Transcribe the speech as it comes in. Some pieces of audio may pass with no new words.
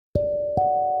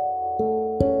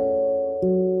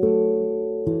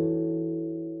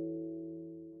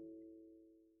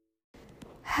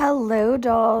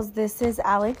dolls. This is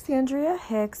Alexandria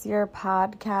Hicks, your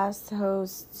podcast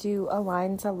host to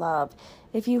Align to Love.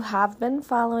 If you have been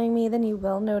following me, then you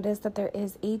will notice that there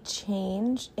is a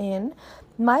change in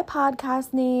my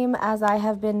podcast name as I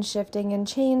have been shifting and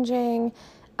changing.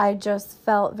 I just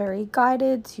felt very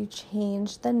guided to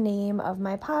change the name of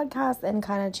my podcast and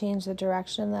kind of change the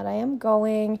direction that I am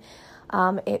going.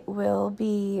 It will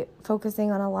be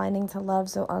focusing on aligning to love,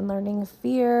 so unlearning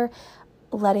fear,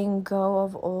 letting go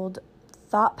of old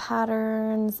thought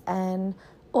patterns and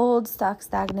old stuck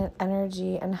stagnant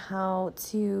energy, and how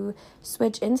to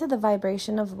switch into the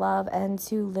vibration of love and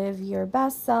to live your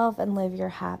best self and live your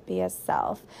happiest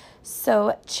self.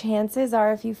 So chances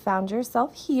are, if you found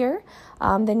yourself here,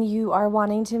 then you are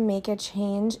wanting to make a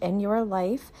change in your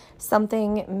life.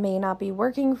 Something may not be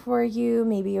working for you.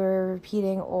 Maybe you're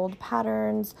repeating old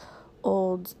patterns,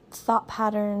 old thought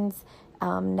patterns,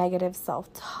 negative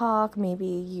self-talk. Maybe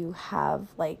you have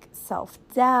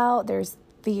self-doubt. There's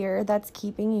fear that's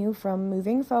keeping you from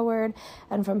moving forward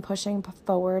and from pushing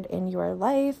forward in your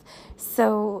life.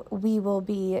 So we will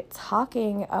be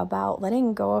talking about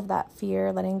letting go of that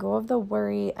fear, letting go of the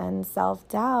worry and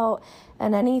self-doubt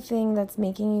and anything that's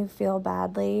making you feel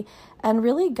badly, and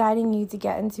really guiding you to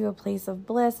get into a place of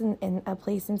bliss and a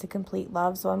place into complete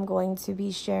love. So I'm going to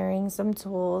be sharing some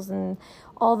tools and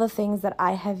all the things that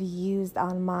I have used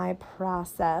on my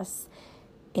process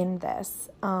in this.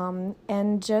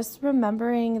 And just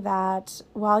remembering that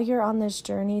while you're on this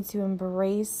journey to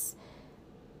embrace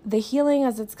the healing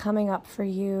as it's coming up for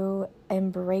you,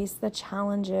 embrace the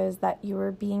challenges that you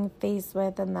are being faced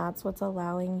with, and that's what's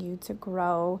allowing you to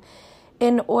grow.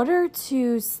 In order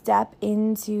to step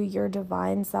into your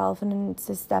divine self and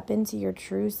to step into your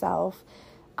true self,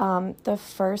 the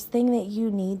first thing that you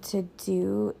need to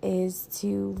do is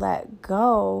to let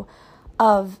go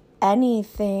of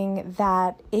anything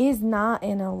that is not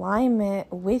in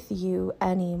alignment with you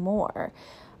anymore.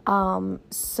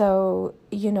 So,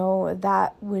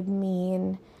 that would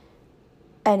mean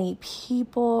any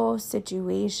people,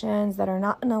 situations that are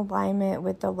not in alignment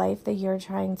with the life that you're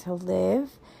trying to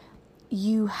live.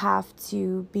 You have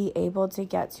to be able to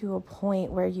get to a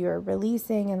point where you're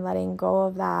releasing and letting go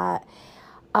of that.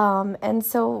 And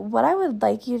so what I would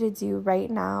like you to do right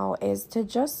now is to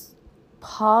just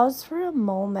pause for a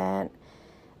moment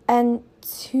and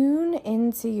tune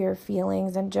into your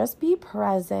feelings and just be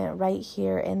present right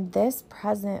here in this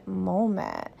present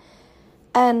moment.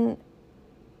 And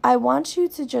I want you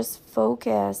to just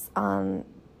focus on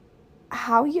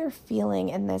how you're feeling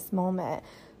in this moment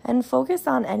and focus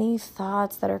on any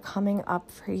thoughts that are coming up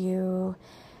for you,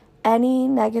 any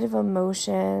negative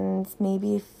emotions,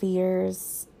 maybe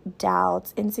fears,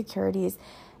 doubts, insecurities.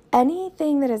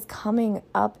 Anything that is coming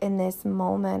up in this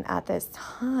moment at this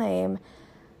time,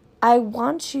 I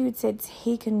want you to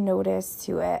take notice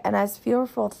to it. And as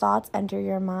fearful thoughts enter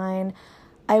your mind,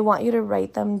 I want you to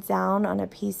write them down on a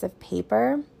piece of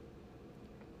paper.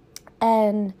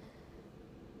 And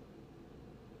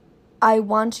I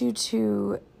want you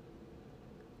to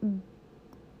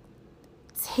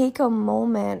take a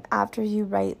moment after you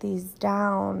write these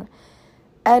down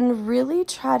and really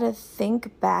try to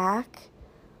think back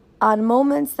on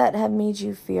moments that have made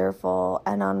you fearful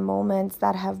and on moments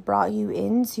that have brought you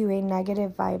into a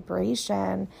negative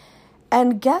vibration,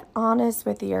 and get honest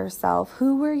with yourself.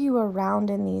 Who were you around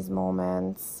in these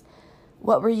moments?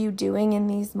 What were you doing in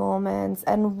these moments?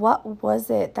 And what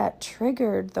was it that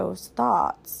triggered those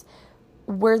thoughts?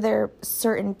 Were there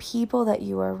certain people that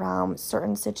you were around,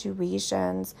 certain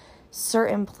situations,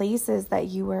 certain places that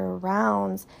you were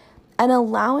around? And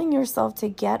allowing yourself to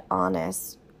get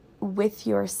honest with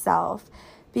yourself,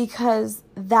 because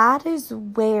that is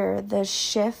where the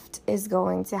shift is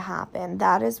going to happen.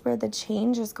 That is where the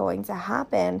change is going to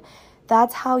happen.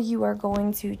 That's how you are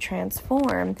going to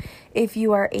transform, if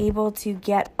you are able to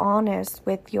get honest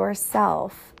with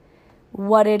yourself,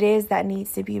 what it is that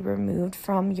needs to be removed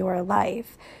from your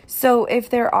life. So if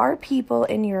there are people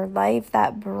in your life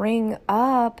that bring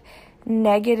up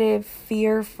negative,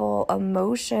 fearful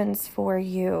emotions for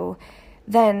you,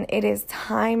 then it is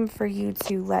time for you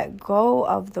to let go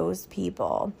of those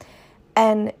people.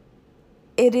 And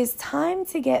it is time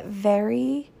to get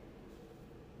very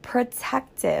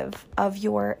protective of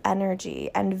your energy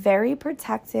and very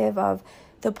protective of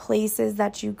the places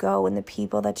that you go and the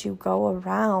people that you go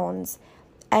around,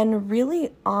 and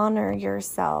really honor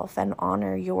yourself and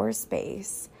honor your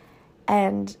space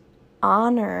and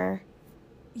honor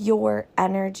your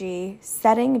energy.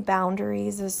 Setting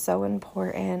boundaries is so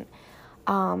important.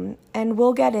 And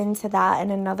we'll get into that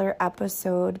in another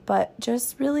episode, but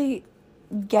just really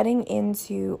getting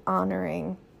into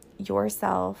honoring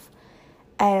yourself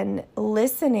and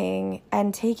listening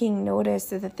and taking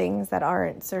notice of the things that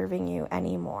aren't serving you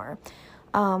anymore.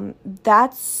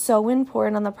 That's so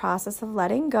important on the process of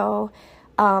letting go,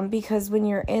 because when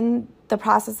you're in the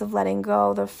process of letting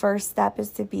go, the first step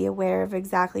is to be aware of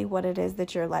exactly what it is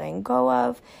that you're letting go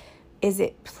of. Is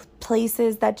it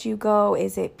places that you go?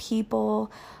 Is it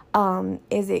people?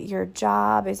 Is it your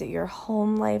job? Is it your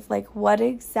home life? Like, what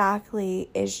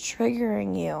exactly is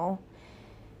triggering you?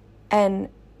 And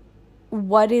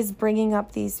what is bringing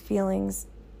up these feelings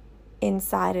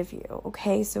inside of you?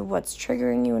 Okay, so what's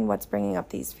triggering you and what's bringing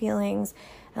up these feelings?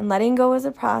 And letting go is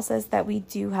a process that we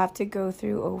do have to go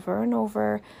through over and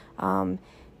over.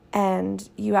 And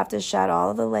you have to shed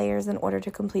all of the layers in order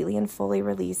to completely and fully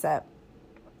release it.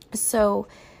 So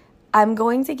I'm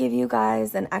going to give you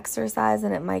guys an exercise,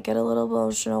 and it might get a little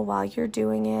emotional while you're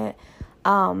doing it.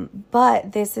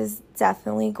 But this is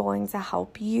definitely going to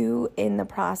help you in the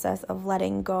process of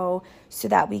letting go so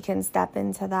that we can step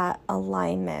into that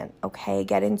alignment, okay?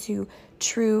 Get into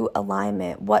true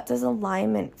alignment. What does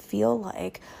alignment feel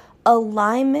like?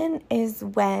 Alignment is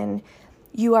when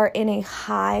you are in a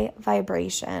high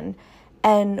vibration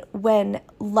and when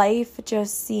life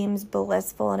just seems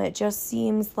blissful and it just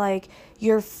seems like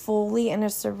you're fully in a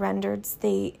surrendered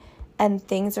state and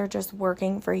things are just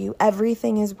working for you.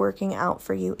 Everything is working out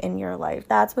for you in your life.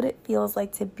 That's what it feels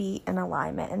like to be in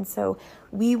alignment. And so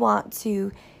we want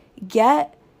to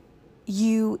get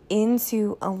you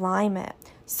into alignment.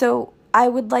 So I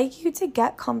would like you to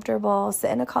get comfortable,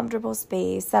 sit in a comfortable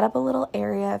space, set up a little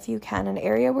area if you can, an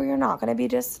area where you're not going to be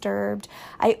disturbed.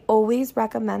 I always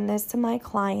recommend this to my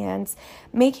clients,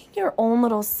 making your own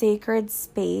little sacred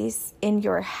space in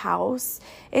your house.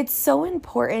 It's so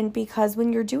important because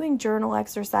when you're doing journal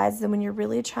exercises and when you're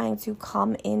really trying to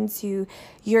come into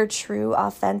your true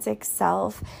authentic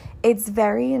self, it's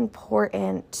very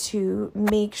important to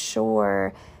make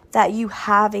sure that you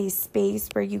have a space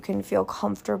where you can feel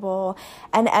comfortable,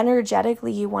 and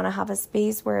energetically you want to have a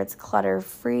space where it's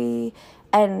clutter-free.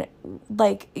 And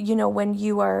when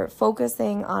you are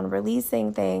focusing on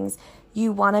releasing things,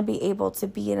 you want to be able to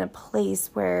be in a place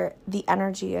where the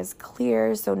energy is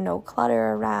clear, so no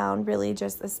clutter around, really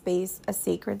just a space, a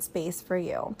sacred space for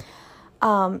you.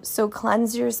 So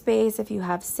cleanse your space. If you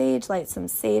have sage, light some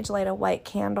sage, light a white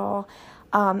candle.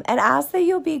 And ask that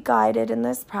you'll be guided in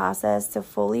this process to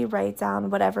fully write down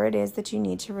whatever it is that you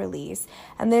need to release.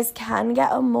 And this can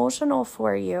get emotional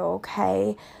for you,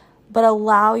 okay? But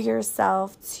allow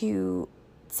yourself to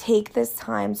take this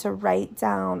time to write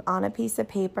down on a piece of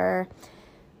paper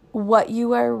what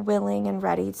you are willing and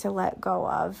ready to let go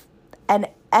of. And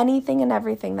anything and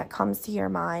everything that comes to your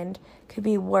mind. Could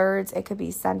be words, it could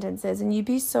be sentences. And you'd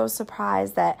be so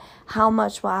surprised at how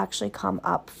much will actually come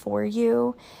up for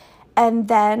you. And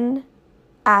then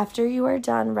after you are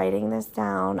done writing this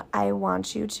down, I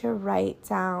want you to write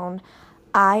down,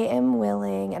 I am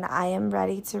willing and I am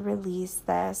ready to release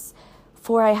this,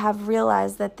 for I have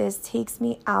realized that this takes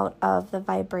me out of the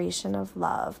vibration of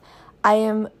love. I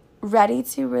am ready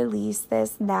to release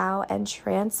this now and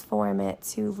transform it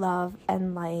to love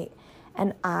and light,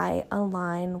 and I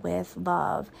align with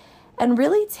love. And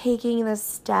really taking the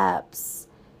steps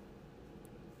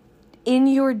in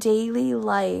your daily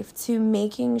life to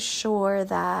making sure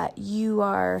that you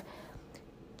are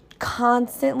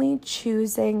constantly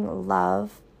choosing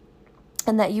love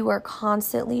and that you are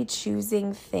constantly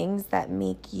choosing things that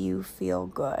make you feel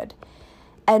good.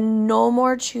 And no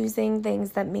more choosing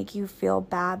things that make you feel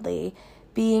badly.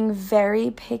 Being very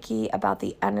picky about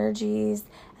the energies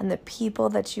and the people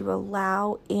that you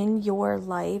allow in your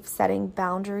life, setting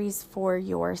boundaries for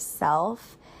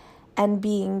yourself, and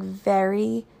being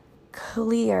very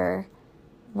clear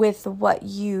with what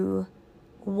you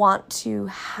want to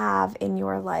have in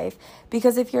your life.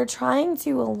 Because if you're trying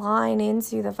to align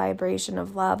into the vibration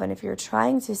of love, and if you're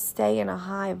trying to stay in a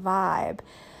high vibe,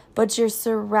 but you're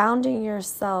surrounding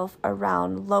yourself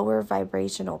around lower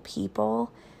vibrational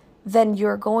people, then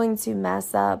you're going to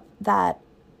mess up that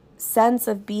sense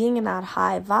of being in that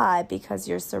high vibe, because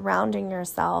you're surrounding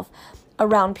yourself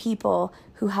around people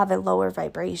who have a lower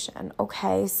vibration,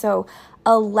 okay? So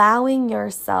allowing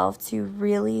yourself to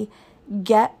really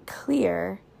get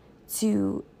clear,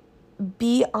 to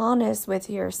be honest with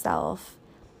yourself,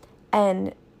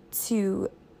 and to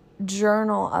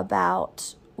journal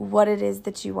about what it is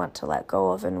that you want to let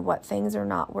go of and what things are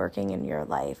not working in your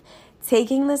life.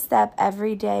 Taking the step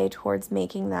every day towards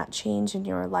making that change in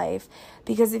your life.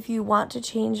 Because if you want to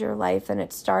change your life, then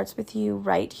it starts with you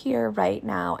right here, right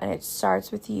now. And it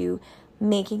starts with you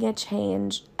making a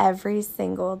change every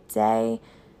single day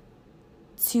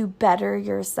to better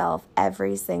yourself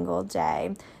every single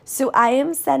day. So I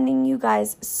am sending you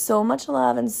guys so much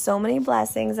love and so many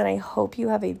blessings, and I hope you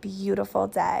have a beautiful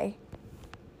day.